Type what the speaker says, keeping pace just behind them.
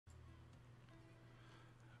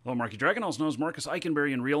Hello, Marky Dragon, also known as Marcus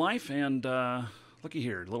Eikenberry in real life, and looky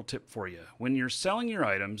here, a little tip for you. When you're selling your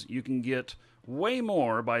items, you can get way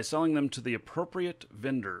more by selling them to the appropriate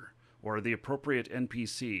vendor or the appropriate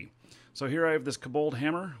NPC. So here I have this Kobold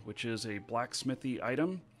Hammer, which is a blacksmithy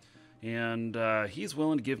item, and he's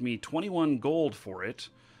willing to give me 21 gold for it.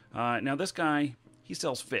 Now this guy, he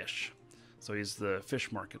sells fish, so he's the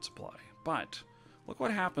fish market supply. But look what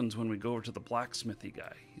happens when we go over to the blacksmithy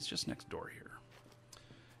guy. He's just next door here.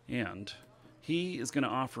 And he is going to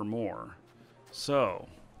offer more. So,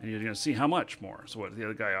 and you're going to see how much more. So what did the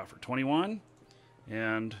other guy offer? 21?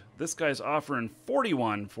 And this guy's offering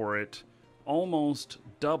 41 for it, almost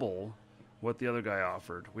double what the other guy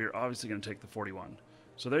offered. We're obviously going to take the 41.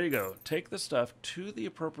 So there you go. Take the stuff to the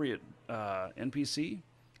appropriate NPC,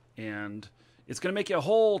 and it's going to make you a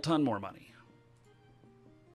whole ton more money.